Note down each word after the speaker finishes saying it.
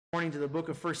Morning to the book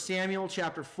of 1 Samuel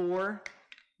chapter 4,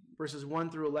 verses 1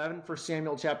 through 11. 1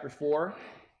 Samuel chapter 4.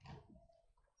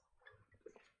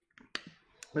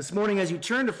 This morning, as you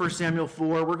turn to 1 Samuel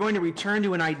 4, we're going to return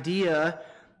to an idea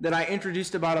that I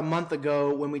introduced about a month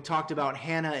ago when we talked about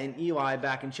Hannah and Eli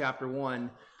back in chapter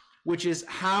 1, which is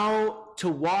how to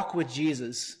walk with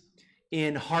Jesus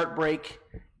in heartbreak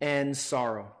and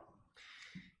sorrow.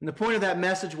 And the point of that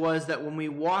message was that when we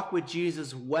walk with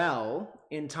Jesus well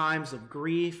in times of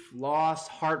grief, loss,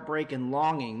 heartbreak, and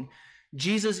longing,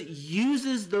 Jesus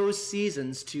uses those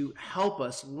seasons to help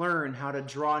us learn how to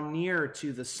draw near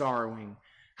to the sorrowing,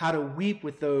 how to weep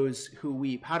with those who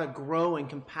weep, how to grow in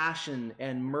compassion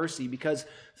and mercy, because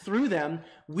through them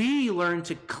we learn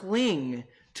to cling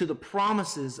to the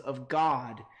promises of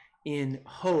God in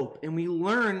hope. And we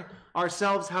learn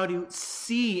ourselves how to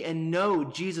see and know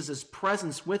Jesus'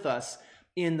 presence with us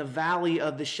in the valley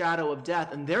of the shadow of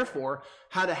death, and therefore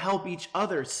how to help each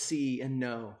other see and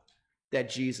know that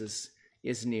Jesus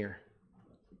is near.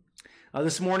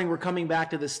 This morning we're coming back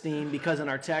to this theme because in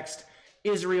our text,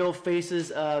 Israel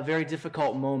faces a very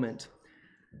difficult moment.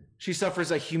 She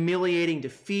suffers a humiliating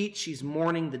defeat. She's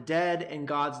mourning the dead, and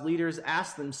God's leaders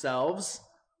ask themselves,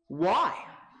 why?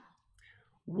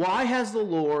 Why has the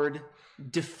Lord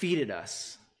defeated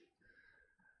us?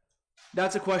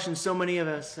 That's a question so many of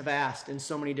us have asked in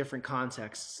so many different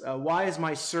contexts. Why has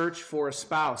my search for a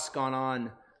spouse gone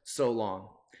on so long?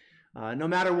 No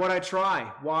matter what I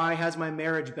try, why has my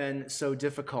marriage been so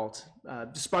difficult?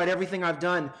 Despite everything I've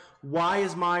done, why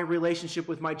is my relationship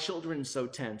with my children so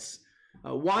tense?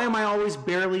 Why am I always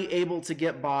barely able to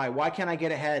get by? Why can't I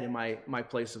get ahead in my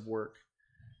place of work?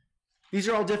 These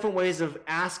are all different ways of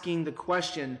asking the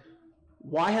question,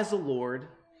 why has the Lord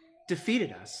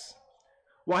defeated us?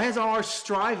 Why has all our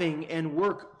striving and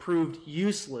work proved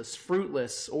useless,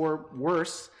 fruitless, or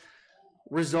worse,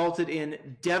 resulted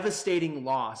in devastating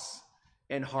loss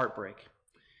and heartbreak?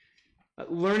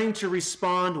 Learning to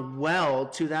respond well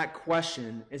to that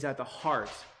question is at the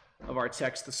heart of our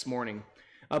text this morning.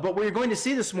 But what we're going to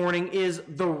see this morning is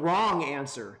the wrong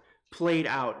answer played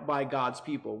out by God's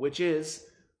people, which is,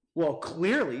 well,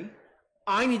 clearly,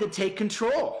 I need to take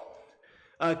control.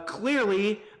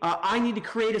 Clearly, I need to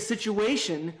create a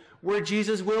situation where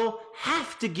Jesus will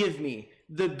have to give me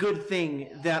the good thing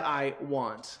that I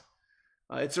want.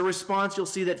 It's a response you'll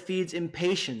see that feeds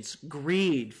impatience,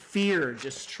 greed, fear,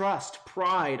 distrust,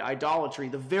 pride, idolatry,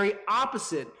 the very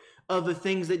opposite of the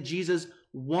things that Jesus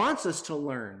wants us to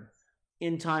learn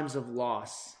in times of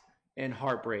loss and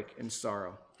heartbreak and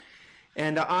sorrow.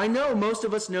 And I know most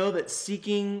of us know that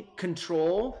seeking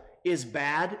control is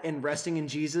bad and resting in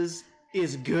Jesus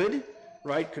is good,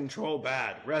 right? Control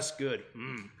bad, rest good.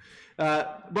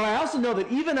 But I also know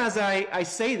that even as I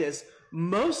say this,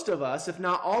 most of us, if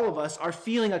not all of us, are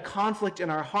feeling a conflict in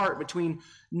our heart between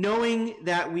knowing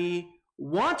that we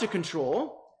want to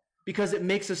control because it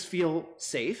makes us feel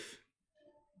safe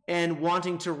and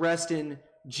wanting to rest in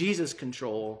Jesus'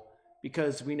 control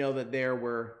because we know that there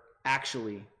we're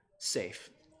actually safe.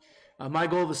 My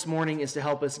goal this morning is to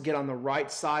help us get on the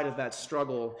right side of that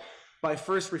struggle by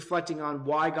first reflecting on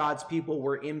why God's people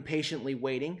were impatiently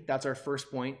waiting. That's our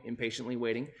first point, impatiently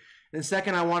waiting. And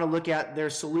second, I want to look at their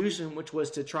solution, which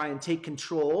was to try and take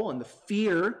control and the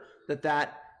fear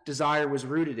that desire was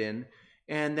rooted in.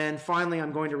 And then finally,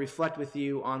 I'm going to reflect with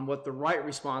you on what the right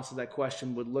response to that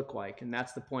question would look like. And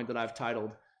that's the point that I've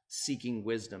titled Seeking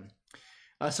Wisdom.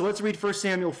 So let's read 1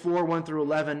 Samuel 4, 1 through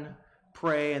 11,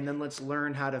 pray, and then let's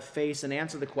learn how to face and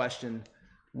answer the question,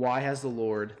 why has the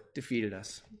Lord defeated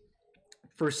us?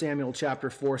 1 Samuel chapter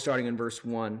 4, starting in verse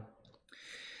 1.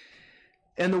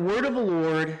 And the word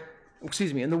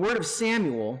of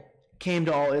Samuel came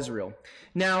to all Israel.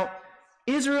 Now,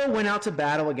 Israel went out to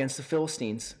battle against the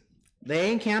Philistines.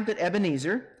 They encamped at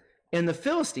Ebenezer, and the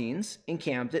Philistines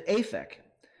encamped at Aphek.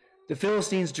 The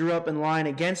Philistines drew up in line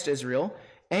against Israel,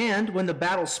 and when the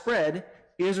battle spread,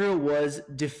 Israel was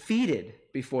defeated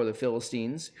before the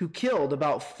Philistines, who killed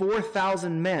about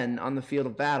 4,000 men on the field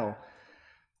of battle.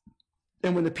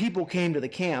 And when the people came to the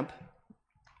camp,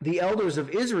 the elders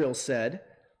of Israel said,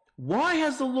 why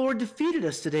has the Lord defeated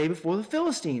us today before the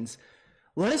Philistines?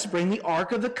 Let us bring the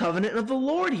ark of the covenant of the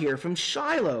Lord here from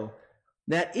Shiloh,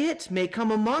 that it may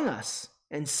come among us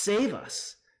and save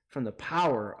us from the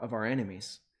power of our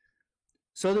enemies.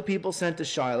 So the people sent to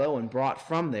Shiloh and brought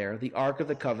from there the ark of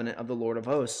the covenant of the Lord of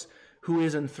hosts, who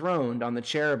is enthroned on the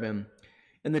cherubim.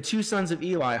 And the two sons of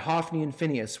Eli, Hophni and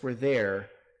Phinehas, were there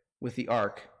with the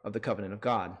ark of the covenant of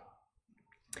God.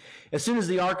 As soon as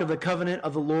the ark of the covenant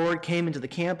of the Lord came into the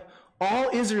camp, all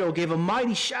Israel gave a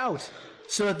mighty shout,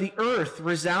 so that the earth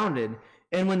resounded,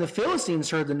 And when the Philistines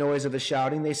heard the noise of the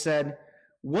shouting, they said,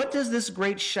 "What does this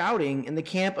great shouting in the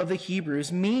camp of the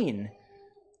Hebrews mean?"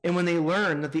 And when they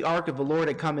learned that the ark of the Lord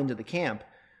had come into the camp,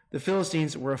 the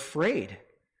Philistines were afraid.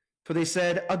 For they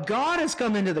said, "A god has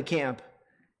come into the camp."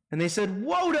 And they said,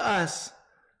 "Woe to us!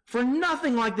 For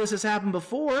nothing like this has happened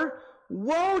before.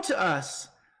 Woe to us!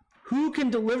 Who can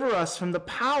deliver us from the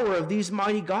power of these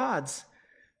mighty gods?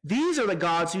 These are the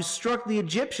gods who struck the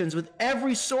Egyptians with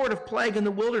every sort of plague in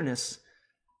the wilderness.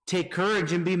 Take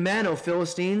courage and be men, O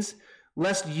Philistines,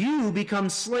 lest you become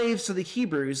slaves to the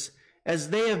Hebrews, as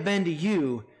they have been to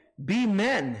you. Be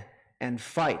men and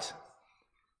fight."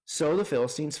 So the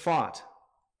Philistines fought,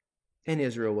 and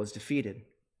Israel was defeated.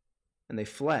 And they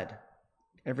fled,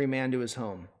 every man to his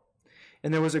home.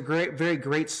 And there was a very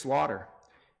great slaughter,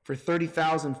 for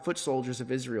 30,000 foot soldiers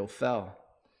of Israel fell.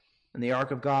 And the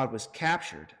ark of God was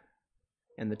captured,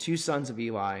 and the two sons of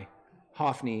Eli,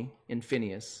 Hophni and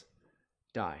Phinehas,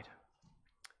 died.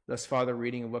 Thus far the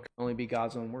reading of what can only be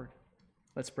God's own word.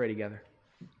 Let's pray together.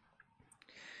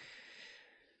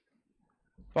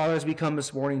 Father, as we come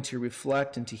this morning to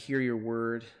reflect and to hear your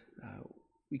word,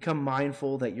 we come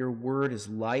mindful that your word is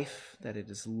life, that it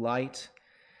is light,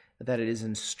 that it is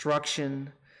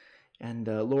instruction. And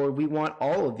Lord, we want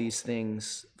all of these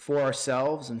things for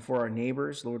ourselves and for our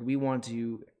neighbors. Lord, we want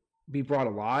to be brought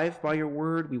alive by your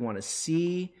word. We want to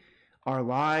see our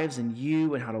lives in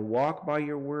you and how to walk by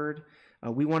your word.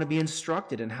 We want to be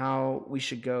instructed in how we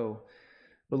should go.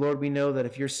 But Lord, we know that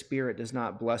if your Spirit does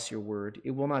not bless your word,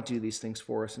 it will not do these things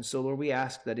for us. And so, Lord, we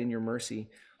ask that in your mercy,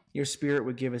 your Spirit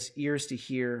would give us ears to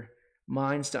hear,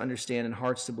 minds to understand, and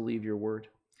hearts to believe your word.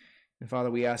 And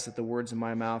Father, we ask that the words of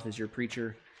my mouth as your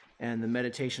preacher and the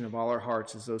meditation of all our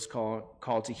hearts as those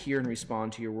called to hear and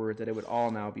respond to your word, that it would all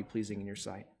now be pleasing in your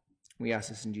sight. We ask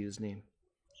this in Jesus' name.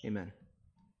 Amen.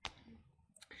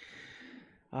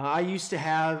 I used to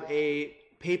have a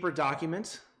paper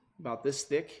document about this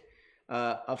thick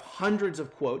of hundreds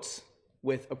of quotes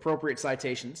with appropriate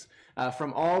citations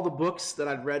from all the books that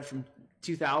I'd read from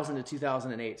 2000 to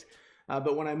 2008.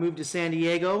 But when I moved to San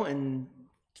Diego and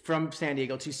from San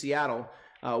Diego to Seattle,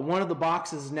 one of the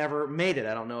boxes never made it.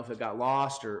 I don't know if it got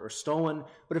lost or stolen,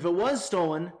 but if it was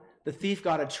stolen, the thief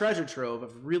got a treasure trove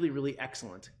of really, really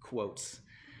excellent quotes.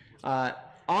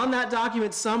 On that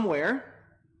document somewhere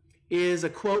is a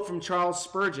quote from Charles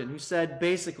Spurgeon, who said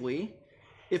basically,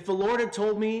 "If the Lord had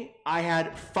told me I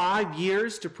had 5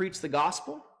 years to preach the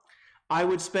gospel, I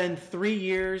would spend 3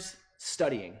 years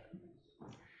studying."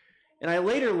 And I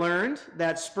later learned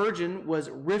that Spurgeon was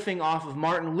riffing off of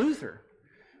Martin Luther,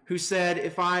 who said,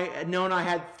 if I had known I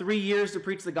had 3 years to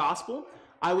preach the gospel,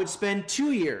 I would spend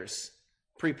 2 years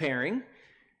preparing.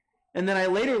 And then I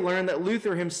later learned that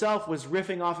Luther himself was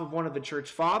riffing off of one of the church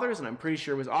fathers, and I'm pretty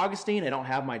sure it was Augustine. I don't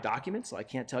have my documents, so I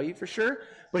can't tell you for sure.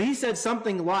 But he said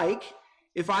something like,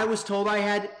 if I was told I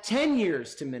had 10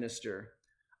 years to minister,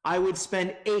 I would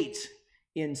spend 8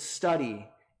 in study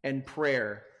and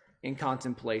prayer and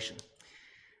contemplation.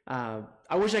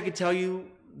 I wish I could tell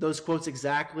you those quotes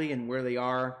exactly and where they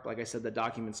are. Like I said, the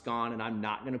document's gone, and I'm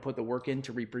not going to put the work in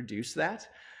to reproduce that.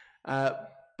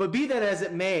 But be that as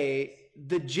it may,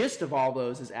 the gist of all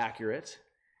those is accurate,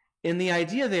 and the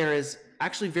idea there is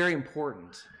actually very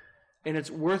important, and it's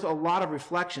worth a lot of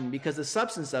reflection because the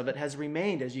substance of it has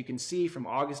remained, as you can see, from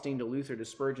Augustine to Luther to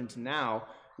Spurgeon to now,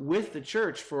 with the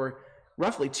church for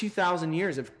roughly 2,000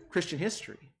 years of Christian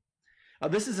history.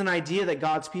 This is an idea that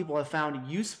God's people have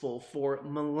found useful for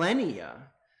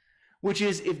millennia, which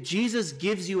is if Jesus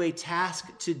gives you a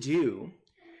task to do,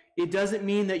 it doesn't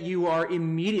mean that you are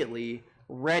immediately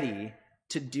ready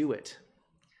to do it.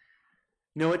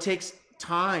 No, it takes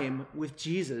time with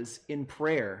Jesus in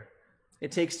prayer.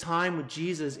 It takes time with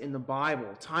Jesus in the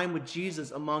Bible, time with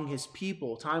Jesus among his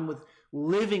people, time with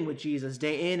living with Jesus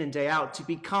day in and day out to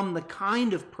become the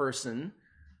kind of person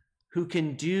who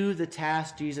can do the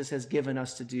task Jesus has given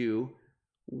us to do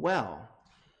well.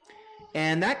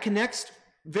 And that connects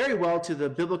very well to the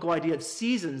biblical idea of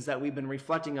seasons that we've been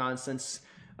reflecting on since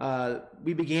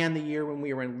we began the year when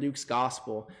we were in Luke's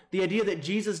gospel. The idea that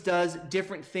Jesus does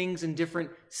different things in different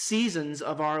seasons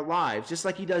of our lives, just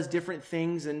like he does different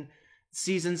things in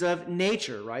seasons of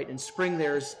nature, right? In spring,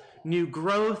 there's new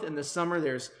growth. In the summer,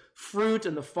 there's fruit.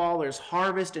 In the fall, there's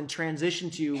harvest and transition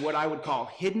to what I would call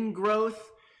hidden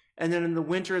growth. And then in the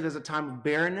winter, there's a time of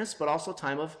barrenness, but also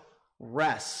time of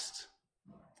rest.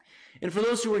 And for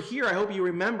those who are here, I hope you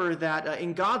remember that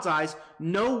in God's eyes,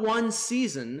 no one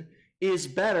season is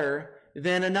better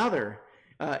than another.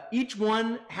 Each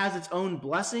one has its own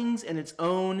blessings and its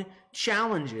own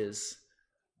challenges.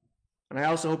 And I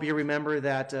also hope you remember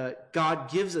that God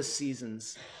gives us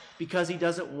seasons because he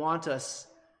doesn't want us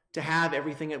to have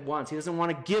everything at once. He doesn't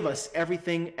want to give us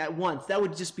everything at once. That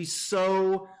would just be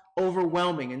so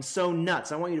overwhelming and so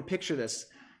nuts. I want you to picture this.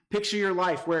 Picture your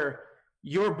life where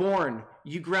you're born,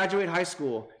 you graduate high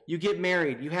school, you get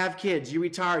married, you have kids, you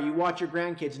retire, you watch your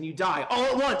grandkids, and you die all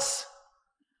at once.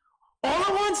 All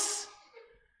at once!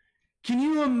 Can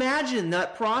you imagine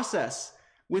that process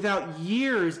without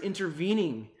years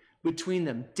intervening between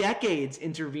them, decades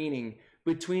intervening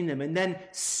between them, and then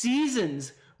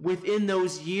seasons within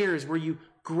those years where you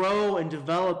grow and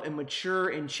develop and mature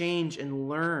and change and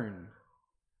learn?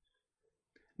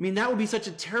 I mean, that would be such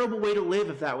a terrible way to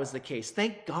live if that was the case.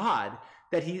 Thank God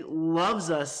that he loves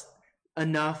us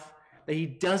enough that he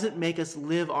doesn't make us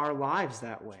live our lives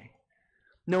that way.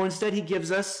 No, instead he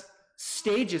gives us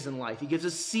stages in life. He gives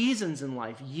us seasons in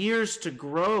life, years to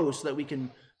grow so that we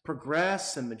can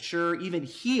progress and mature, even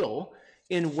heal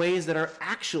in ways that are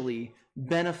actually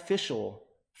beneficial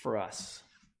for us.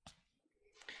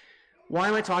 Why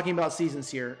am I talking about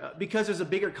seasons here? Because there's a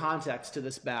bigger context to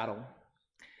this battle.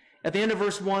 At the end of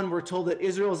verse 1, we're told that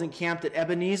Israel is encamped at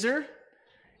Ebenezer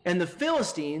and the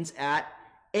Philistines at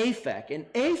Aphek. And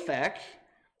Aphek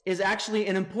is actually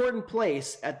an important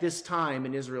place at this time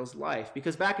in Israel's life,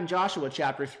 because back in Joshua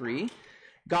chapter 3,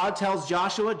 God tells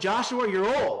Joshua,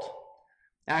 you're old.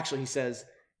 Actually, he says,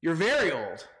 you're very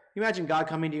old. Can you imagine God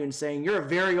coming to you and saying, you're a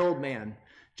very old man,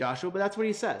 Joshua? But that's what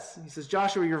he says. He says,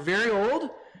 Joshua, you're very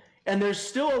old, and there's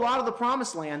still a lot of the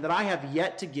promised land that I have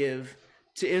yet to give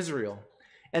to Israel.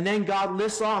 And then God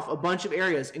lists off a bunch of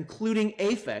areas, including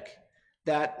Aphek,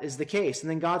 that is the case. And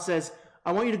then God says,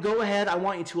 I want you to go ahead, I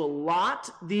want you to allot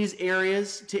these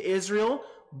areas to Israel,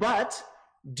 but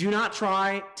do not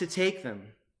try to take them.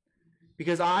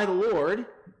 Because I, the Lord,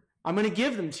 I'm going to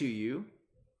give them to you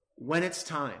when it's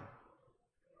time.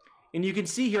 And you can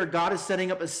see here, God is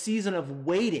setting up a season of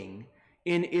waiting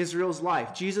in Israel's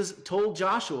life. Jesus told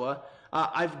Joshua,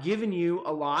 I've given you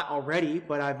a lot already,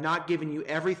 but I've not given you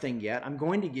everything yet. I'm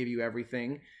going to give you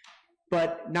everything,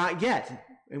 but not yet.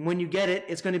 And when you get it,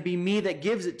 it's going to be me that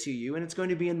gives it to you, and it's going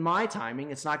to be in my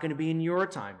timing. It's not going to be in your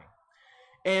timing.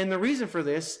 And the reason for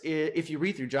this, if you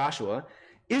read through Joshua,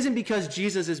 isn't because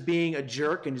Jesus is being a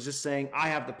jerk and is just saying, I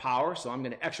have the power, so I'm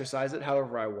going to exercise it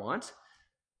however I want.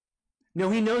 No,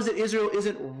 he knows that Israel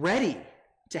isn't ready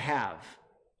to have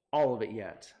all of it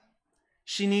yet.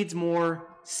 She needs more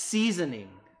seasoning.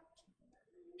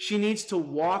 She needs to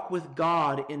walk with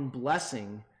God in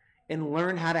blessing and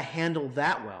learn how to handle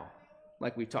that well,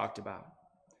 like we talked about.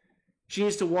 She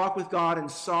needs to walk with God in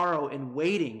sorrow and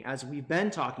waiting, as we've been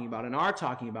talking about and are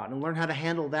talking about, and learn how to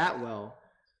handle that well.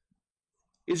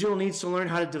 Israel needs to learn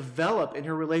how to develop in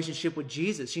her relationship with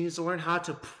Jesus. She needs to learn how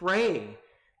to pray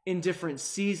in different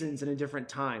seasons and in different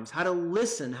times, how to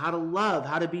listen, how to love,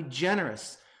 how to be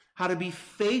generous, how to be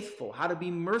faithful, how to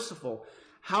be merciful,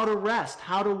 how to rest,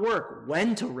 how to work,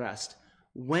 when to rest,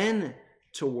 when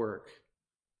to work.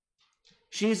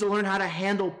 She needs to learn how to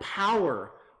handle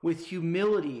power with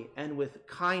humility and with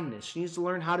kindness. She needs to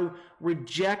learn how to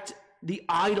reject the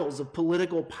idols of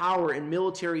political power and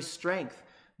military strength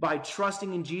by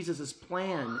trusting in Jesus'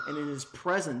 plan and in his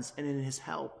presence and in his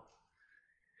help.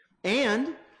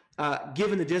 And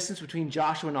given the distance between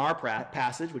Joshua and our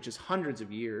passage, which is hundreds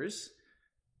of years,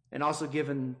 and also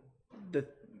given the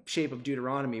shape of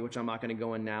Deuteronomy, which I'm not going to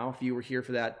go in now. If you were here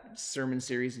for that sermon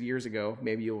series years ago,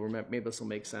 maybe you'll remember. Maybe this will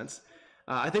make sense.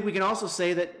 I think we can also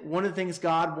say that one of the things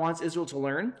God wants Israel to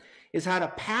learn is how to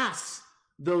pass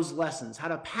those lessons, how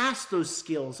to pass those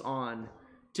skills on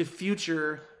to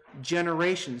future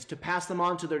generations, to pass them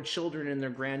on to their children and their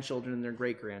grandchildren and their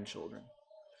great-grandchildren.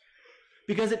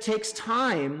 Because it takes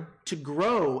time to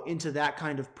grow into that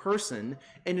kind of person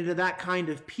and into that kind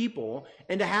of people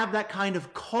and to have that kind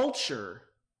of culture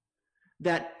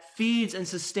that feeds and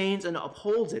sustains and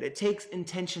upholds it. It takes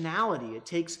intentionality. It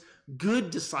takes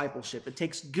good discipleship. It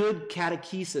takes good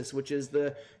catechesis, which is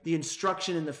the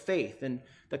instruction in the faith and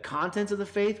the contents of the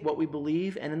faith, what we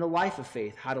believe, and in the life of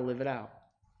faith, how to live it out.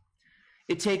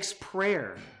 It takes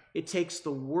prayer. It takes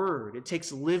the word. It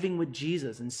takes living with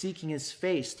Jesus and seeking his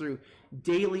face through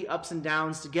daily ups and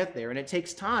downs to get there. And it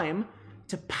takes time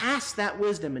to pass that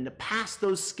wisdom and to pass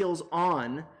those skills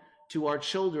on to our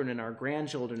children and our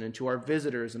grandchildren and to our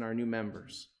visitors and our new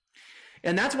members.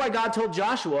 And that's why God told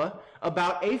Joshua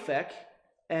about Aphek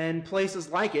and places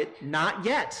like it, not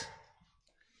yet.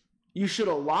 You should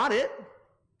allot it.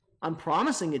 I'm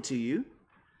promising it to you.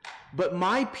 But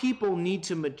my people need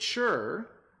to mature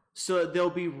so that they'll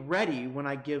be ready when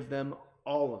I give them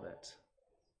all of it.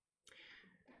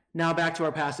 Now back to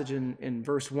our passage in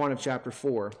verse 1 of chapter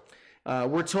 4.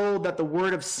 We're told that the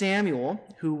word of Samuel,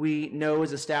 who we know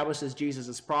is established as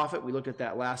Jesus' prophet, we looked at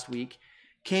that last week,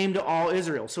 came to all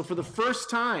Israel. So for the first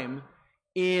time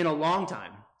in a long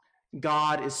time,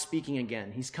 God is speaking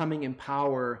again. He's coming in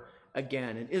power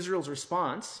again. And Israel's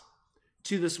response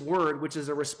to this word, which is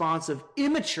a response of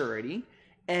immaturity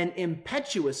and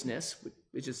impetuousness,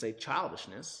 which is say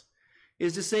childishness,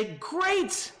 is to say,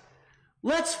 great,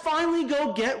 let's finally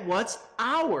go get what's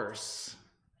ours.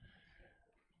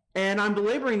 And I'm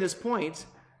belaboring this point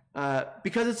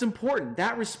because it's important.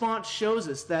 That response shows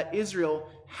us that Israel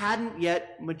hadn't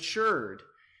yet matured.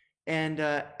 And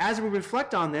as we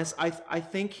reflect on this, I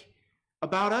think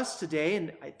about us today,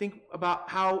 and I think about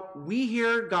how we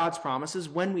hear God's promises,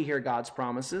 when we hear God's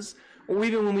promises, or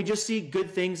even when we just see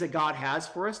good things that God has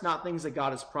for us, not things that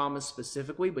God has promised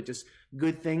specifically, but just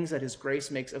good things that his grace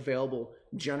makes available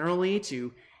generally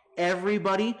to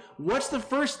everybody. What's the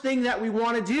first thing that we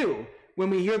want to do when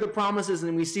we hear the promises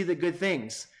and we see the good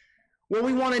things? Well,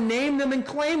 we want to name them and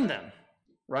claim them,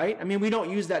 right? I mean, we don't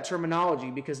use that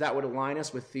terminology because that would align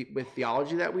us with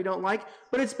theology that we don't like,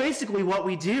 but it's basically what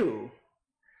we do.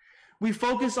 We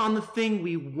focus on the thing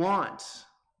we want.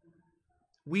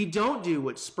 We don't do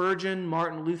what Spurgeon,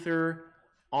 Martin Luther,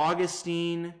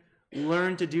 Augustine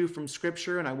learned to do from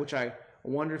Scripture, and which I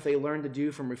wonder if they learned to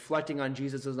do from reflecting on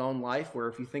Jesus' own life, where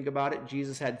if you think about it,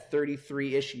 Jesus had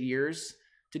 33-ish years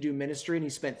to do ministry, and he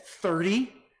spent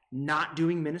 30 not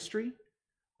doing ministry,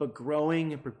 but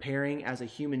growing and preparing as a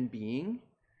human being,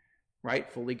 right?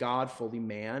 Fully God, fully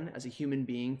man, as a human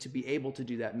being to be able to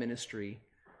do that ministry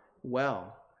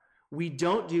well. We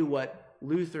don't do what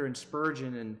Luther and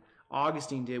Spurgeon and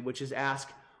Augustine did, which is ask,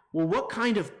 well, what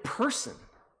kind of person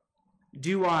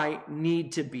do I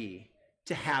need to be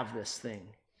to have this thing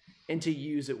and to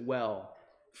use it well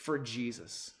for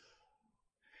Jesus?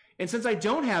 And since I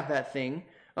don't have that thing,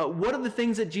 what are the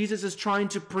things that Jesus is trying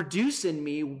to produce in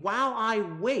me while I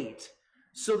wait,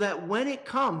 so that when it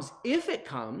comes, if it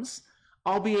comes,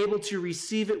 I'll be able to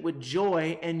receive it with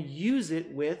joy and use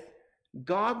it with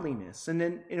godliness?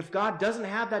 And if God doesn't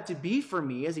have that to be for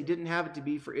me, as he didn't have it to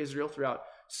be for Israel throughout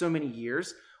so many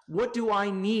years, what do I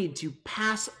need to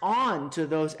pass on to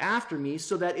those after me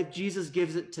so that if Jesus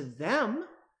gives it to them,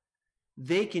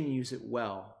 they can use it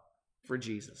well for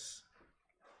Jesus?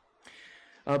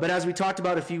 But as we talked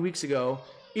about a few weeks ago,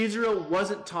 Israel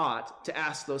wasn't taught to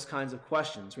ask those kinds of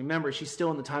questions. Remember, she's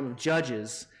still in the time of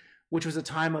Judges, which was a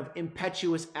time of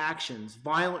impetuous actions,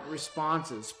 violent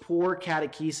responses, poor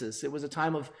catechesis. It was a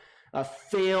time of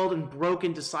failed and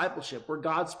broken discipleship, where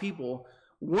God's people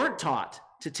weren't taught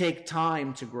to take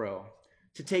time to grow,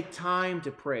 to take time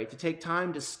to pray, to take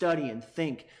time to study and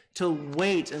think, to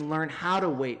wait and learn how to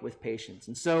wait with patience.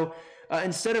 And so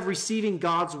instead of receiving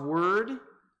God's word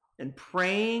and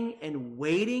praying and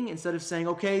waiting, instead of saying,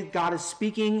 okay, God is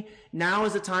speaking, now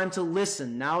is the time to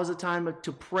listen, now is the time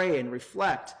to pray and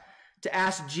reflect, to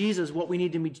ask Jesus what we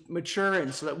need to mature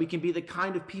in so that we can be the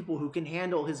kind of people who can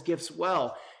handle his gifts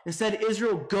well. Instead,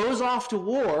 Israel goes off to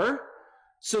war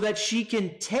so that she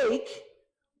can take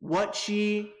what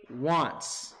she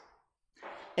wants.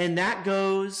 And that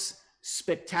goes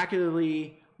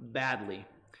spectacularly badly.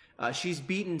 She's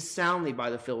beaten soundly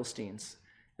by the Philistines.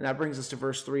 And that brings us to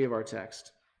verse 3 of our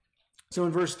text. So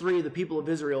in verse 3, the people of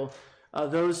Israel,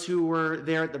 those who were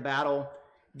there at the battle,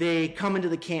 they come into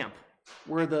the camp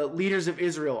where the leaders of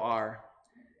Israel are.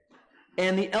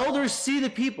 And the elders see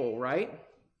the people, right?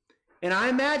 And I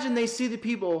imagine they see the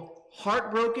people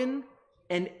heartbroken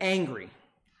and angry.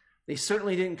 They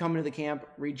certainly didn't come into the camp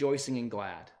rejoicing and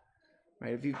glad,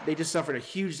 right? They just suffered a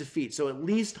huge defeat. So at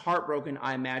least heartbroken,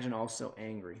 I imagine also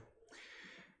angry.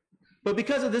 But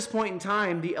because at this point in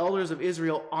time, the elders of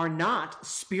Israel are not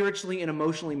spiritually and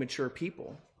emotionally mature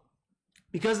people,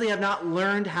 because they have not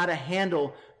learned how to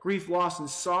handle grief, loss, and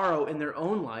sorrow in their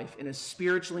own life in a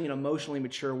spiritually and emotionally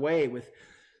mature way, with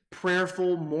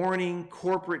prayerful mourning,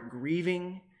 corporate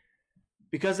grieving,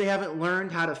 because they haven't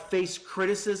learned how to face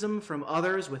criticism from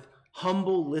others with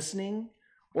humble listening,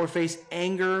 or face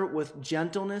anger with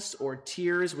gentleness, or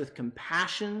tears with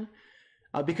compassion,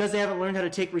 because they haven't learned how to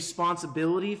take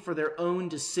responsibility for their own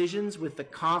decisions with the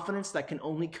confidence that can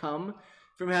only come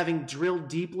from having drilled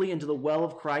deeply into the well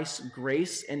of Christ's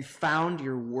grace and found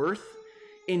your worth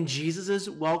in Jesus'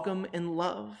 welcome and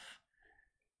love.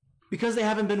 Because they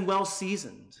haven't been well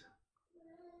seasoned,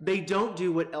 they don't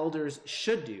do what elders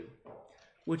should do,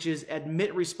 which is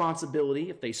admit responsibility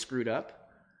if they screwed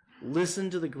up, listen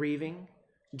to the grieving,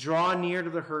 draw near to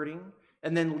the hurting,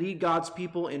 and then lead God's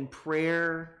people in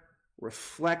prayer,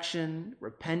 reflection,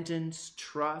 repentance,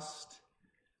 trust.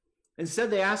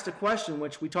 Instead, they asked a question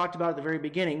which we talked about at the very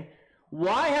beginning: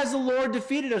 Why has the Lord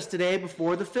defeated us today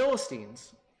before the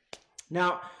Philistines?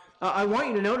 Now, I want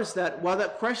you to notice that while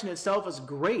that question itself is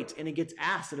great, and it gets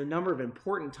asked at a number of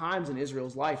important times in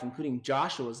Israel's life, including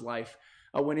Joshua's life,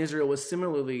 when Israel was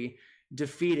similarly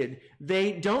defeated,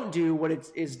 they don't do what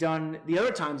is done the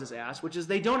other times it's asked, which is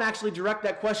they don't actually direct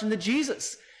that question to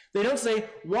Jesus. They don't say,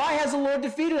 why has the Lord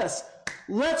defeated us?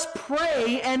 Let's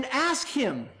pray and ask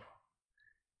him.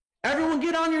 Everyone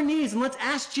get on your knees and let's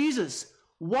ask Jesus,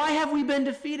 why have we been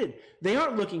defeated? They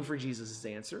aren't looking for Jesus'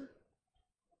 answer.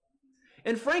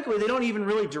 And frankly, they don't even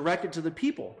really direct it to the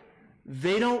people.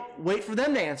 They don't wait for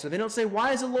them to answer. They don't say, why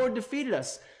has the Lord defeated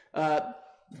us?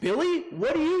 Billy,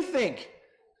 what do you think?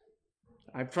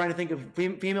 I'm trying to think of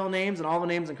female names, and all the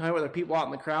names I'm coming with are people out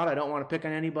in the crowd. I don't want to pick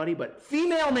on anybody, but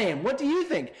female name, what do you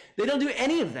think? They don't do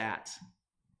any of that.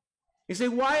 You say,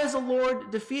 why has the Lord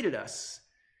defeated us?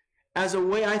 As a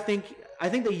way, I think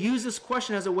they use this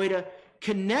question as a way to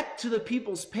connect to the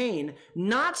people's pain,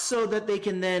 not so that they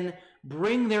can then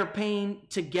bring their pain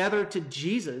together to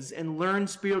Jesus and learn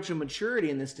spiritual maturity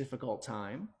in this difficult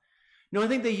time. No, I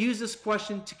think they use this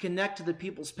question to connect to the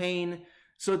people's pain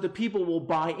so that the people will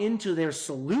buy into their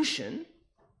solution,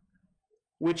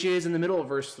 which is in the middle of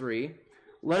verse 3,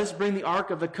 let us bring the ark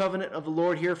of the covenant of the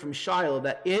Lord here from Shiloh,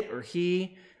 that it or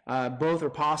he, both are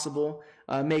possible,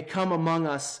 may come among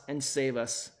us and save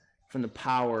us from the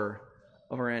power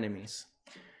of our enemies.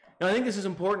 Now, I think this is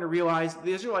important to realize.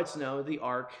 The Israelites know the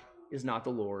ark is not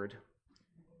the Lord.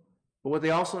 But what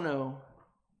they also know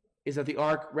is that the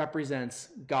ark represents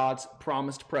God's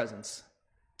promised presence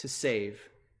to save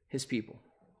his people.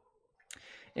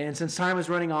 And since time is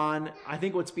running on, I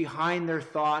think what's behind their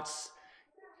thoughts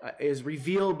is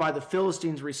revealed by the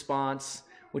Philistines' response,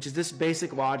 which is this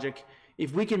basic logic.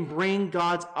 If we can bring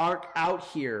God's ark out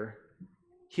here,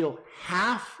 he'll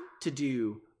have to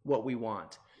do what we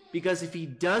want. Because if he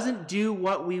doesn't do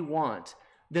what we want,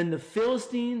 then the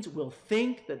Philistines will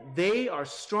think that they are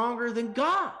stronger than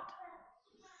God.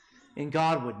 And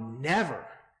God would never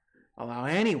allow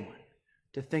anyone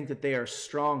to think that they are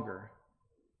stronger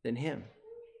than him.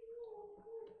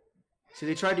 So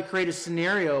they tried to create a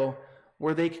scenario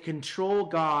where they could control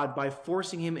God by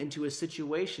forcing him into a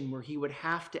situation where he would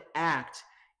have to act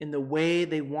in the way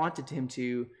they wanted him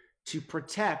to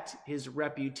protect his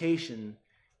reputation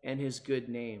and his good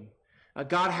name.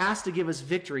 God has to give us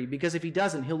victory, because if he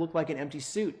doesn't, he'll look like an empty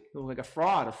suit. He'll look like a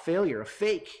fraud, a failure, a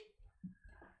fake.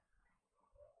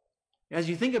 As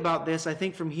you think about this, I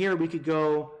think from here we could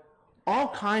go all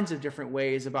kinds of different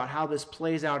ways about how this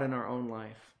plays out in our own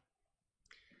life.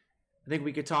 I think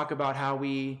we could talk about how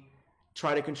we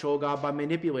try to control God by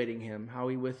manipulating him, how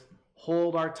we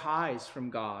withhold our tithes from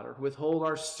God, or withhold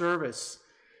our service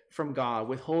from God,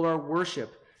 withhold our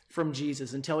worship from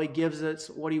Jesus until he gives us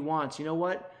what he wants. You know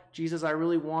what, Jesus, I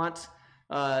really want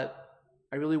a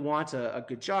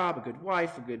good job, a good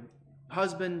wife, a good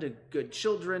husband, a good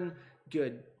children,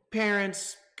 good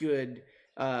parents, good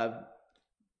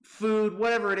food,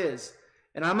 whatever it is.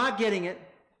 And I'm not getting it.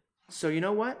 So you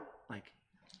know what?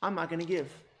 I'm not going to give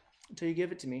until you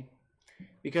give it to me.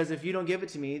 Because if you don't give it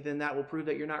to me, then that will prove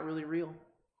that you're not really real.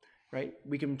 Right?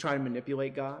 We can try to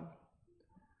manipulate God.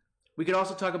 We could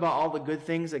also talk about all the good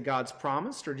things that God's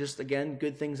promised, or just, again,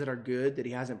 good things that are good that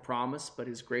he hasn't promised, but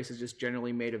his grace is just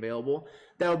generally made available.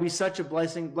 That would be such a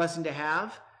blessing to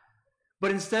have. But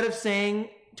instead of saying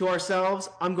to ourselves,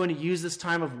 I'm going to use this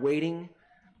time of waiting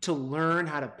to learn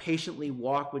how to patiently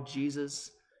walk with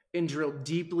Jesus and drill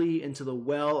deeply into the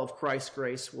well of Christ's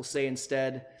grace, we'll say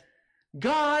instead,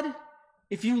 God,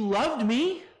 if you loved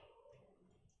me,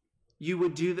 you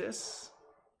would do this.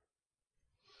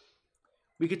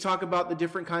 We could talk about the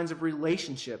different kinds of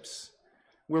relationships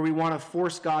where we want to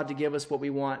force God to give us what we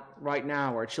want right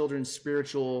now, our children's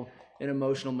spiritual and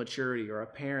emotional maturity, or our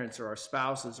parents, or our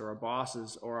spouses, or our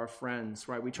bosses, or our friends,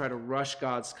 right? We try to rush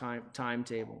God's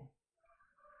timetable.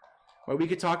 Or we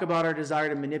could talk about our desire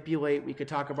to manipulate. We could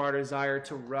talk about our desire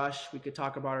to rush. We could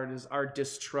talk about our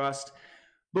distrust.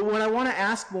 But what I want to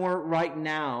ask more right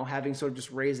now, having sort of just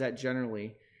raised that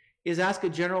generally, is ask a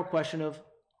general question of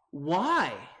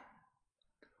why?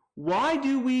 Why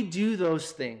do we do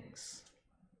those things?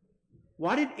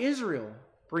 Why did Israel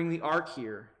bring the ark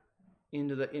here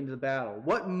into the battle?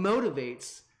 What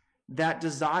motivates that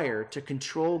desire to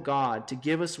control God, to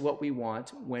give us what we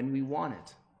want when we want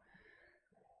it?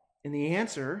 And the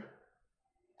answer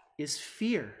is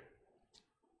fear.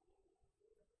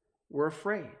 We're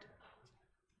afraid.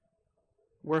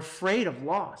 We're afraid of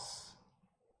loss.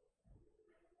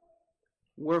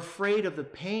 We're afraid of the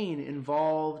pain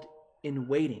involved in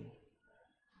waiting.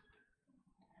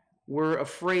 We're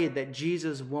afraid that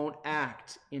Jesus won't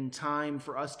act in time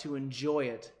for us to enjoy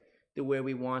it the way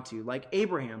we want to. Like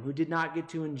Abraham, who did not get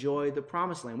to enjoy the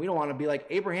promised land. We don't want to be like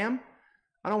Abraham.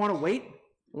 I don't want to wait.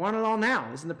 I want it all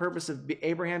now. Isn't the purpose of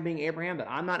Abraham being Abraham that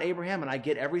I'm not Abraham and I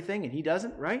get everything and he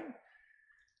doesn't, right?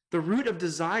 The root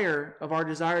of our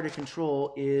desire to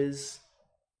control is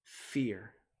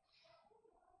fear.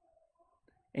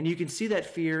 And you can see that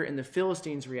fear in the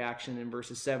Philistines' reaction in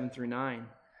verses 7 through 9.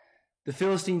 The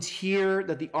Philistines hear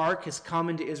that the ark has come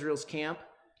into Israel's camp.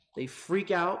 They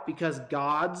freak out because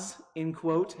gods, in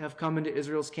quote, have come into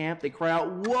Israel's camp. They cry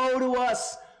out, "Woe to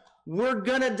us! We're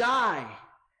gonna die!"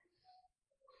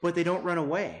 But they don't run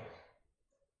away.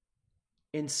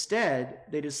 Instead,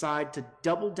 they decide to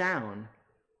double down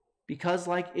because,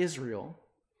 like Israel,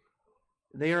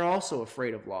 they are also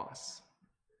afraid of loss.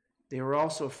 They were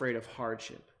also afraid of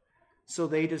hardship. So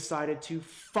they decided to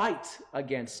fight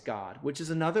against God, which is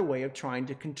another way of trying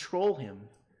to control him,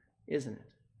 isn't it?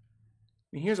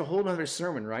 I mean, here's a whole other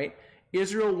sermon, right?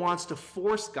 Israel wants to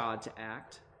force God to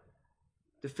act.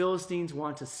 The Philistines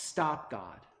want to stop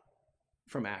God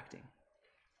from acting.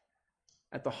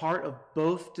 At the heart of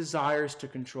both desires to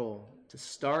control, to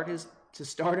start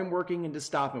him working and to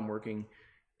stop him working,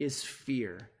 is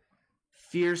fear.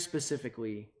 Fear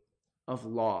specifically of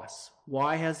loss.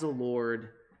 Why has the Lord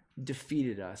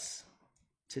defeated us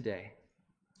today?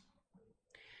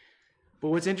 But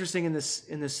what's interesting in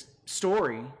this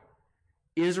story,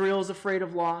 Israel is afraid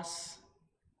of loss.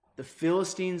 The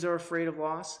Philistines are afraid of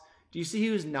loss. Do you see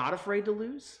who's not afraid to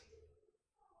lose?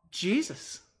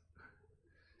 Jesus.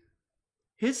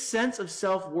 His sense of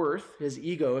self-worth, his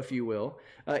ego, if you will,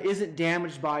 isn't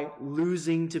damaged by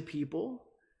losing to people,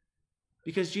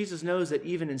 because Jesus knows that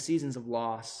even in seasons of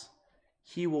loss,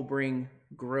 he will bring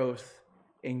growth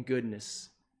and goodness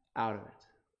out of it.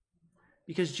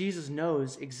 Because Jesus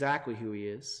knows exactly who he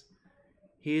is.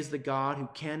 He is the God who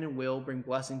can and will bring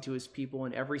blessing to his people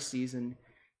in every season,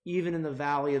 even in the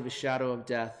valley of the shadow of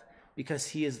death, because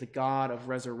he is the God of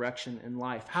resurrection and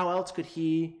life. How else could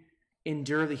he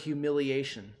endure the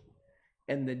humiliation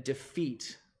and the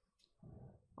defeat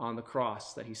on the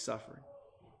cross that he suffered?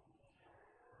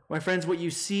 My friends, what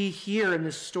you see here in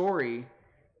this story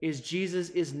is Jesus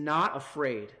is not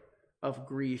afraid of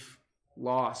grief,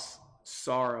 loss,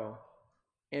 sorrow,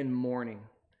 and mourning,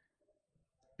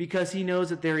 because he knows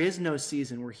that there is no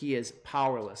season where he is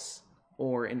powerless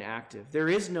or inactive. There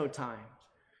is no time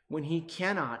when he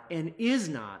cannot and is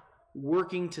not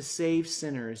working to save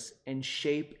sinners and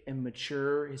shape and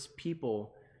mature his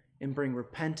people and bring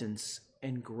repentance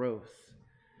and growth,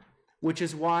 which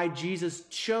is why Jesus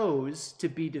chose to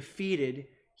be defeated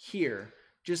here,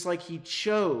 just like he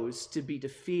chose to be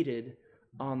defeated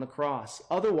on the cross.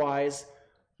 Otherwise,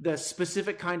 the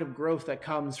specific kind of growth that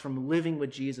comes from living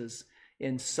with Jesus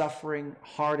in suffering,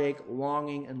 heartache,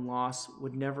 longing, and loss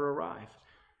would never arrive.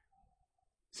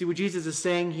 See, what Jesus is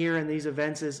saying here in these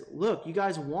events is, look, you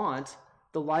guys want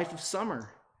the life of summer,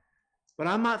 but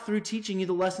I'm not through teaching you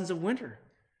the lessons of winter.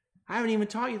 I haven't even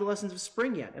taught you the lessons of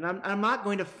spring yet, and I'm not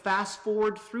going to fast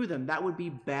forward through them. That would be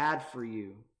bad for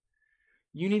you.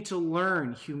 You need to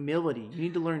learn humility. You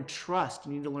need to learn trust.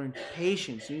 You need to learn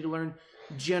patience. You need to learn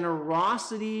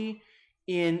generosity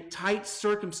in tight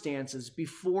circumstances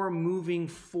before moving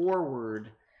forward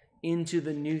into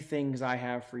the new things I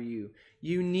have for you.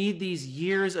 You need these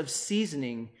years of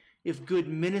seasoning if good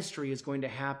ministry is going to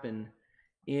happen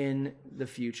in the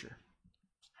future.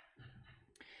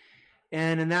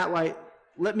 And in that light,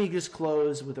 let me just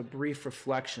close with a brief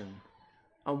reflection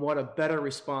on what a better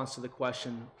response to the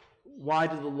question, why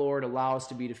did the Lord allow us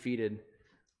to be defeated,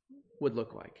 would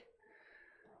look like.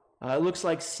 It looks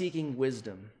like seeking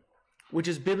wisdom, which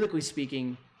is, biblically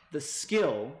speaking, the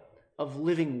skill of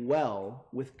living well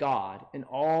with God in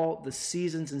all the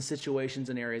seasons and situations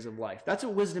and areas of life. That's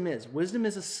what wisdom is. Wisdom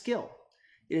is a skill.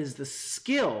 It is the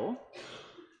skill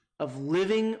of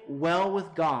living well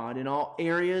with God in all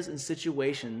areas and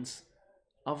situations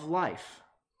of life.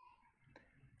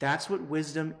 That's what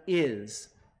wisdom is,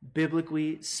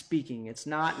 biblically speaking. It's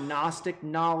not Gnostic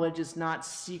knowledge. It's not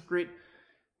secret,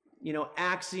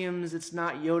 axioms. It's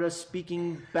not Yoda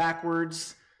speaking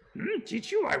backwards.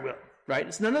 Teach you I will. Right?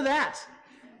 It's none of that.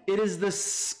 It is the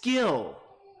skill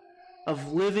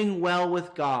of living well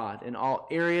with God in all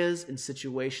areas and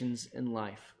situations in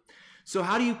life. So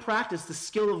how do you practice the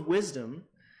skill of wisdom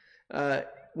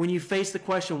when you face the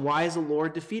question, why has the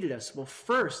Lord defeated us? Well,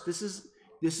 first, this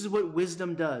is what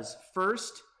wisdom does.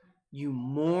 First, you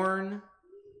mourn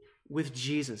with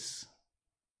Jesus.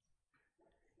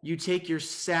 You take your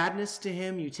sadness to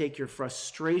him. You take your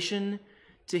frustration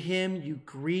to him. You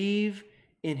grieve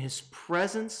in his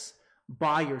presence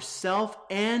by yourself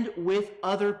and with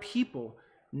other people.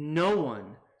 No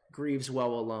one grieves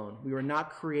well alone. We were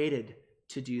not created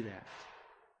to do that.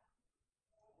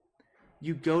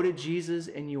 You go to Jesus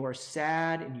and you are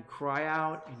sad and you cry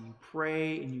out and you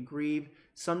pray and you grieve,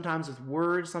 sometimes with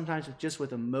words, sometimes just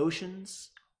with emotions.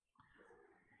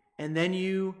 And then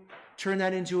you turn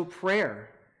that into a prayer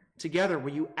together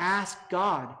where you ask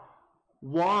God,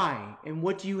 why? And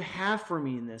what do you have for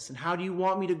me in this? And how do you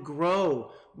want me to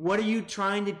grow? What are you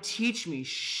trying to teach me?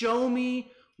 Show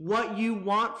me what you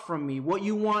want from me, what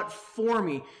you want for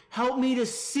me. Help me to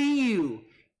see you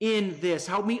in this.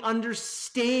 Help me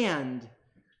understand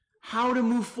how to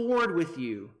move forward with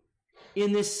you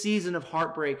in this season of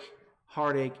heartbreak,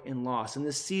 heartache, and loss, in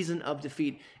this season of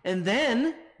defeat. And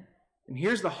then, and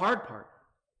here's the hard part.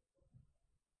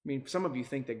 I mean, some of you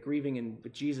think that grieving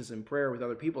with Jesus in prayer with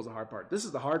other people is the hard part. This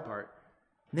is the hard part.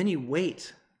 And then you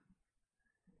wait.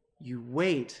 You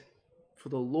wait for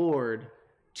the Lord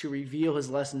to reveal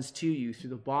his lessons to you through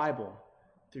the Bible,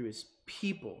 through his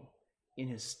people, in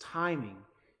his timing.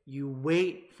 You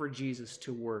wait for Jesus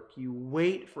to work. You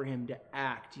wait for him to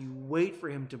act. You wait for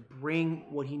him to bring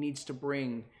what he needs to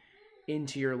bring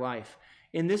into your life.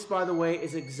 And this, by the way,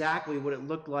 is exactly what it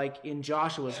looked like in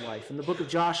Joshua's life. In the book of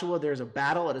Joshua, there's a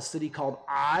battle at a city called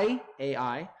Ai,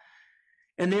 A-I,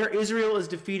 and there Israel is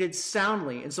defeated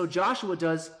soundly. And so Joshua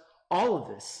does all of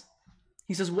this.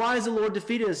 He says, why has the Lord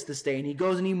defeated us this day? And he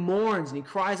goes and he mourns and he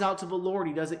cries out to the Lord.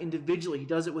 He does it individually. He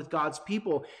does it with God's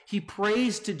people. He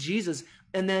prays to Jesus.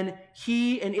 And then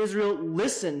he and Israel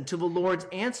listen to the Lord's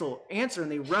answer,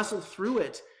 and they wrestle through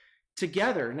it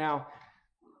together. Now,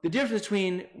 the difference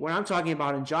between what I'm talking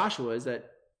about in Joshua is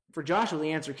that for Joshua,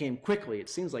 the answer came quickly. It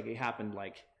seems like it happened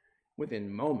like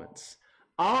within moments.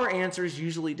 Our answers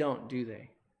usually don't, do they?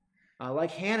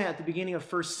 Like Hannah at the beginning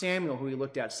of 1 Samuel, who we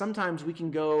looked at, sometimes we can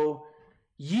go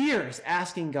years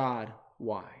asking God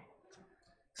why.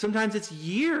 Sometimes it's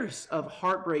years of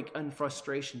heartbreak and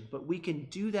frustration, but we can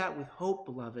do that with hope,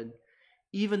 beloved,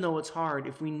 even though it's hard,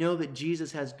 if we know that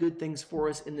Jesus has good things for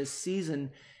us in this season,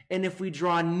 and if we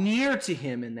draw near to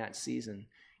him in that season,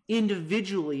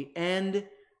 individually and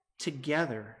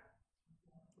together.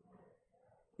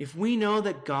 If we know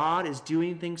that God is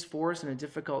doing things for us in a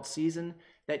difficult season,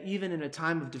 that even in a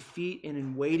time of defeat and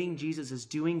in waiting, Jesus is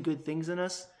doing good things in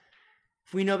us,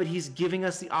 if we know that he's giving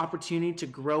us the opportunity to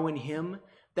grow in him,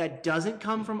 that doesn't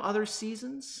come from other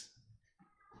seasons.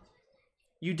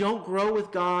 You don't grow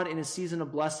with God in a season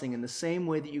of blessing in the same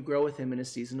way that you grow with him in a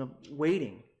season of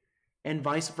waiting, and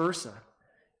vice versa.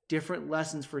 Different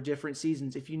lessons for different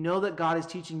seasons. If you know that God is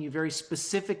teaching you very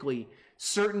specifically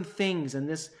certain things in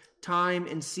this time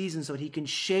and season so that he can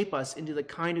shape us into the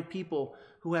kind of people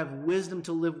who have wisdom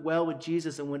to live well with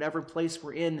Jesus in whatever place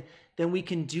we're in, then we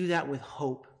can do that with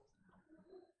hope.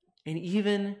 And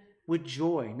even with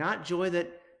joy, not joy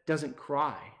that doesn't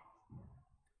cry,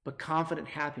 but confident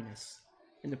happiness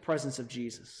in the presence of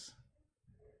Jesus.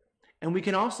 And we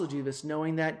can also do this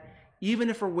knowing that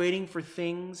even if we're waiting for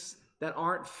things that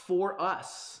aren't for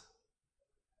us,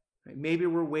 right? Maybe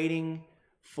we're waiting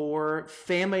for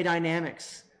family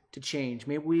dynamics to change.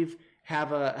 Maybe we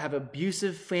have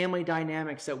abusive family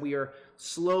dynamics that we are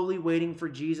slowly waiting for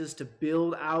Jesus to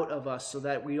build out of us so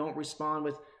that we don't respond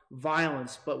with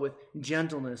violence, but with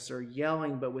gentleness, or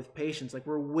yelling, but with patience. Like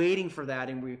we're waiting for that,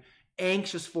 and we're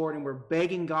anxious for it, and we're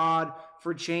begging God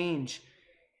for change.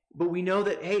 But we know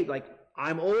that, hey, like,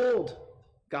 I'm old.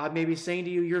 God may be saying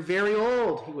to you, you're very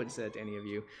old. He wouldn't say it to any of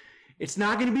you. It's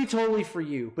not going to be totally for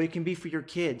you, but it can be for your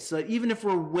kids. So that even if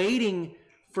we're waiting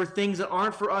for things that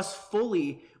aren't for us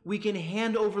fully, we can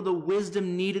hand over the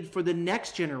wisdom needed for the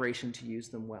next generation to use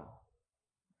them well.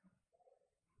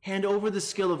 Hand over the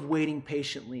skill of waiting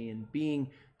patiently and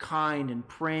being kind and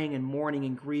praying and mourning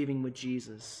and grieving with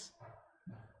Jesus.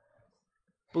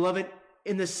 Beloved,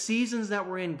 in the seasons that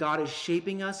we're in, God is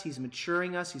shaping us, he's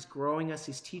maturing us, he's growing us,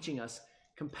 he's teaching us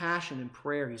compassion and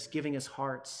prayer. He's giving us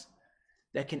hearts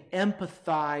that can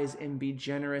empathize and be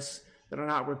generous, that are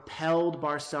not repelled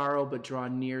by sorrow, but draw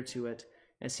near to it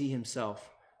as he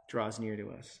himself draws near to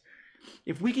us.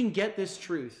 If we can get this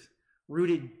truth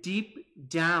rooted deep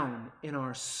down in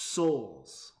our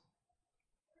souls,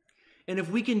 and if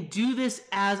we can do this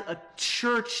as a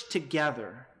church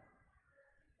together,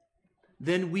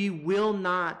 then we will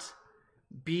not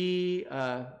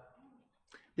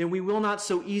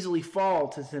so easily fall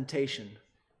to temptation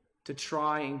to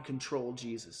try and control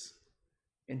Jesus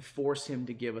and force him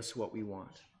to give us what we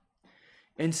want.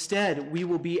 Instead, we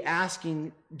will be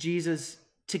asking Jesus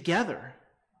together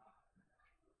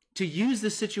to use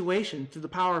this situation through the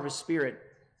power of his Spirit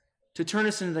to turn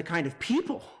us into the kind of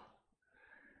people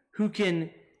who can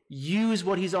use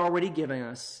what he's already given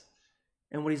us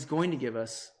and what he's going to give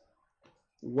us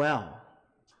well.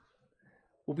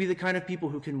 We'll be the kind of people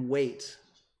who can wait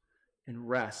and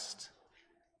rest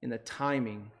in the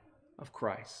timing of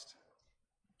Christ.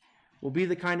 We'll be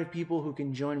the kind of people who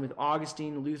can join with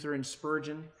Augustine, Luther, and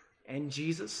Spurgeon and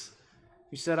Jesus,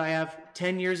 who said, I have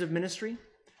 10 years of ministry.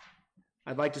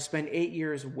 I'd like to spend 8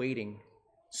 years waiting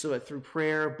so that through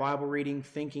prayer, Bible reading,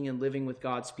 thinking, and living with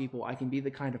God's people, I can be the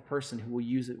kind of person who will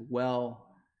use it well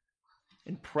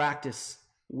and practice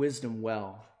wisdom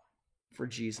well for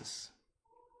Jesus.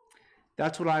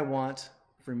 That's what I want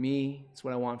for me. It's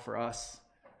what I want for us.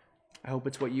 I hope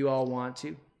it's what you all want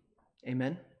too.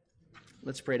 Amen.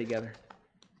 Let's pray together.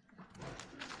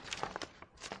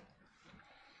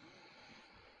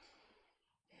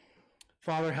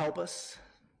 Father, help us.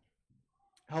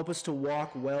 Help us to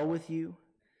walk well with you.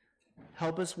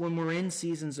 Help us when we're in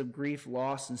seasons of grief,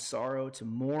 loss, and sorrow to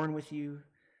mourn with you,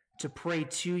 to pray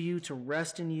to you, to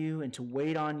rest in you, and to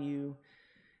wait on you,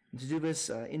 and to do this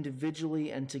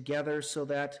individually and together so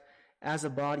that as a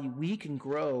body we can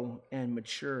grow and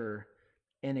mature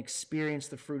and experience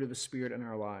the fruit of the Spirit in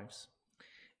our lives.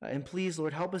 And please,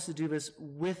 Lord, help us to do this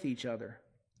with each other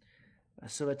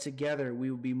so that together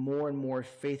we will be more and more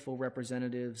faithful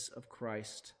representatives of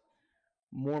Christ,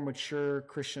 more mature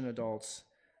Christian adults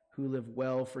who live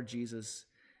well for Jesus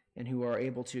and who are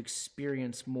able to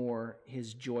experience more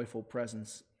his joyful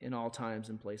presence in all times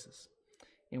and places.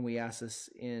 And we ask this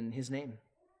in his name.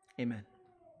 Amen.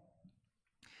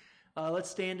 Let's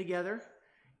stand together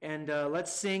and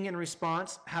let's sing in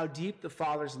response, How Deep the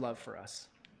Father's Love for Us.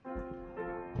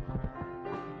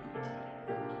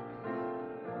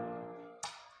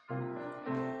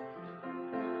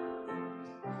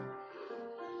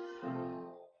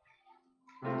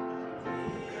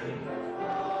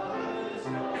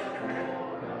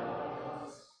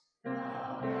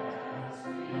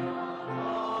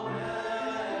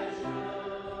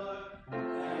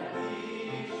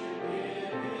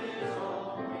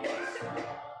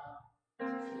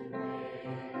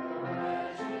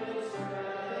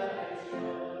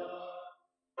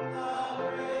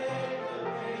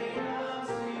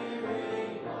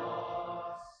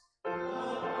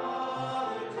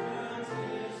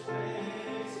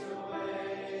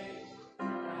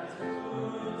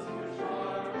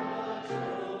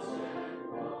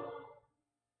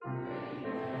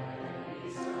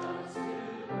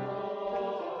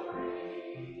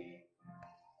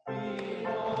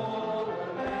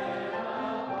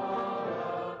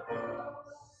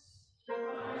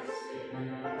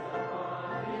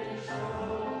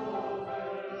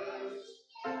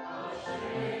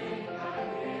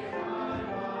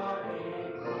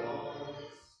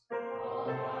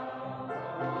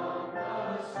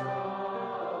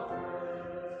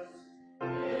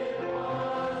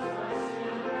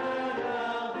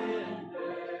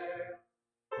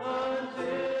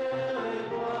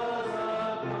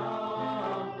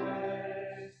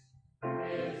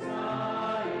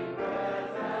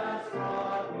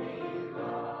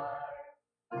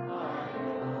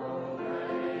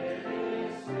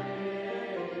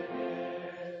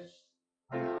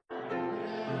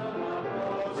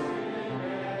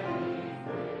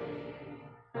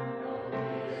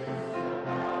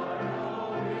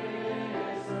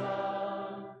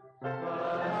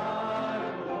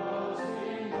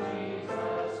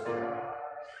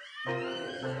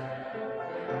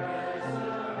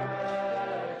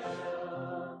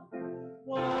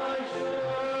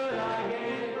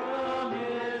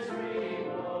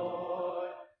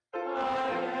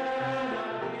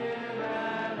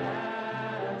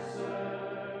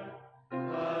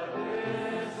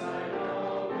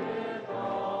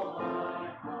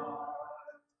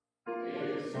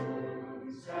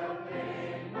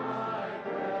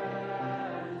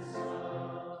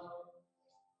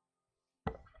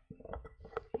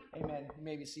 Amen. You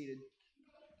may be seated.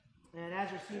 And as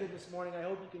you're seated this morning, I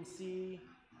hope you can see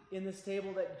in this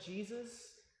table that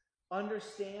Jesus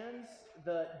understands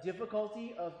the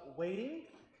difficulty of waiting.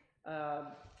 I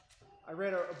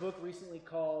read a book recently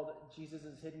called Jesus'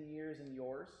 Hidden Years and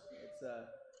Yours.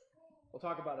 We'll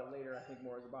talk about it later, I think,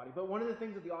 more as a body. But one of the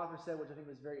things that the author said, which I think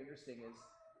was very interesting, is,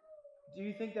 do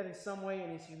you think that in some way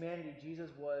in his humanity, Jesus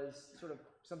was sort of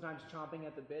sometimes chomping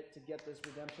at the bit to get this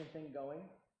redemption thing going?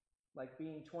 Like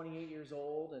being 28 years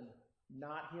old and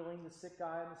not healing the sick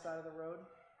guy on the side of the road,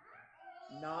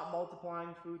 not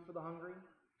multiplying food for the hungry,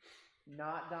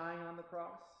 not dying on the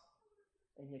cross,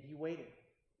 and yet he waited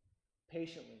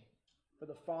patiently for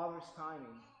the Father's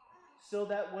timing so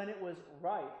that when it was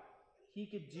right, he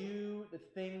could do the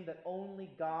thing that only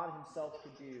God himself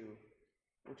could do,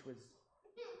 which was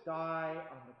die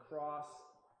on the cross,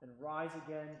 and rise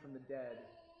again from the dead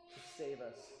to save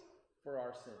us for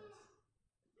our sins.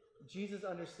 Jesus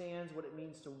understands what it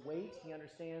means to wait. He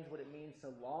understands what it means to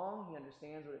long. He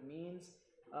understands what it means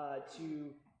to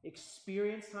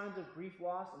experience times of grief,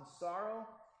 loss, and sorrow.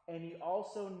 And he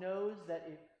also knows that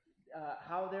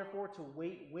how, therefore, to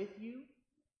wait with you,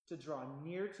 to draw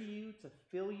near to you, to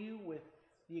fill you with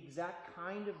the exact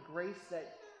kind of grace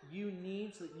that you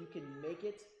need so that you can make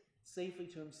it safely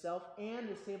to himself. And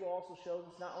this table also shows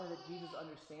us not only that Jesus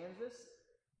understands this,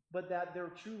 but that there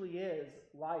truly is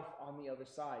life on the other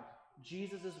side.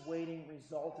 Jesus' waiting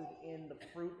resulted in the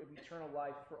fruit of eternal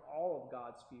life for all of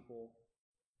God's people.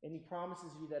 And he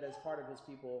promises you that as part of his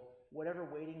people, whatever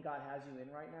waiting God has you in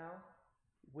right now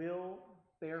will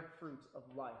bear fruit of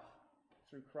life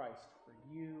through Christ for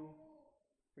you,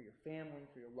 for your family,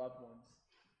 for your loved ones,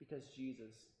 because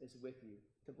Jesus is with you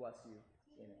to bless you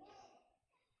in it.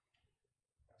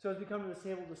 So as we come to this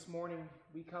table this morning,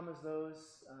 we come as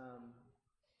those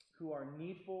who are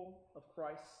needful of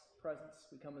Christ's presence.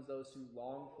 We come as those who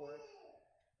long for it.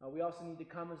 We also need to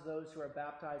come as those who are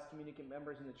baptized communicant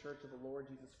members in the Church of the Lord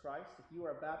Jesus Christ. If you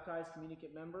are a baptized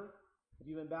communicant member, if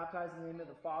you've been baptized in the name of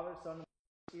the Father, Son, and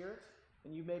Spirit,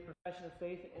 and you've made profession of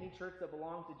faith in any church that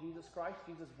belongs to Jesus Christ,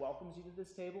 Jesus welcomes you to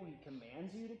this table. He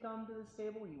commands you to come to this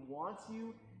table. He wants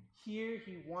you here.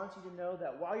 He wants you to know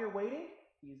that while you're waiting,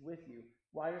 he's with you.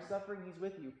 While you're suffering, he's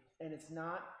with you. And it's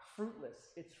not fruitless.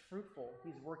 It's fruitful.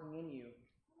 He's working in you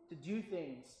to do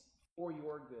things for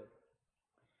your good.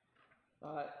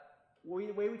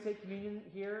 The way we take communion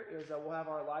here is we'll have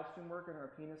our live stream worker and our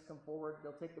pianist come forward.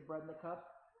 They'll take the bread and the cup.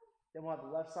 Then we'll have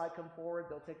the left side come forward.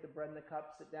 They'll take the bread and the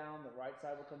cup, sit down. The right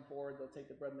side will come forward. They'll take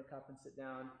the bread and the cup and sit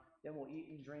down. Then we'll eat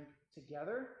and drink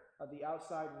together. The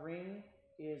outside ring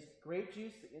is grape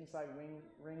juice. The inside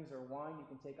rings are wine. You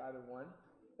can take either one.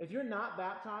 If you're not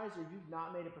baptized or you've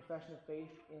not made a profession of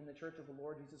faith in the Church of the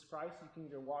Lord Jesus Christ, you can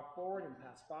either walk forward and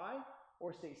pass by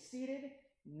or stay seated.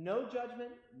 No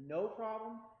judgment, no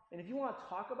problem. And if you want to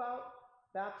talk about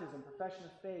baptism, profession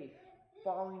of faith,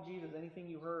 following Jesus, anything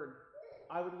you heard,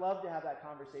 I would love to have that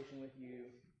conversation with you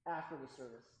after the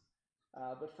service.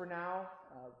 But for now,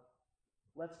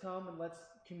 let's come and let's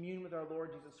commune with our Lord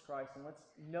Jesus Christ, and let's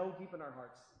know deep in our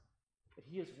hearts that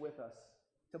he is with us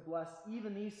to bless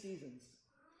even these seasons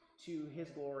to his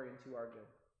glory and to our good.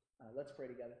 Let's pray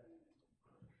together.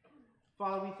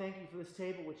 Father, we thank you for this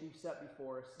table which you've set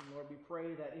before us. And Lord, we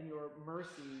pray that in your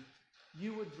mercy,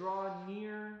 you would draw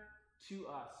near to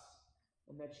us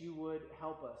and that you would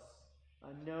help us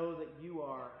know that you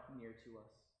are near to us.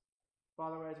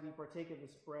 Father, as we partake of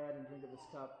this bread and drink of this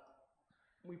cup,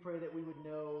 we pray that we would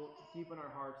know deep in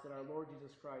our hearts that our Lord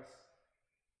Jesus Christ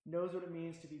knows what it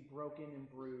means to be broken and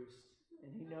bruised.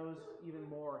 And he knows even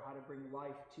more how to bring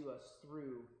life to us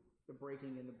through the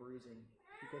breaking and the bruising,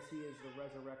 because he is the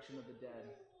resurrection of the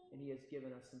dead, and he has given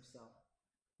us himself.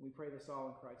 We pray this all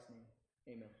in Christ's name.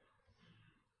 Amen.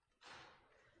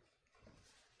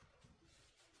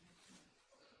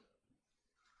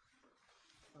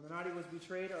 On the night he was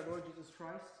betrayed, our Lord Jesus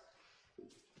Christ.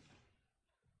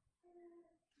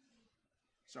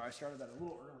 Sorry, I started that a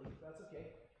little early, but that's okay.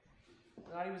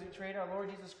 On the night he was betrayed, our Lord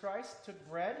Jesus Christ took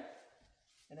bread,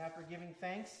 and after giving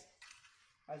thanks,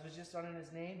 as was just done in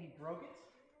his name, he broke it,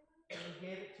 and he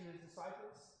gave it to his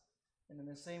disciples. And in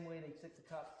the same way, they took the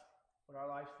cup. Would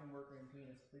our live stream worker and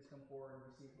pianist please come forward and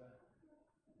receive the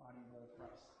body and blood of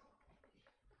Christ?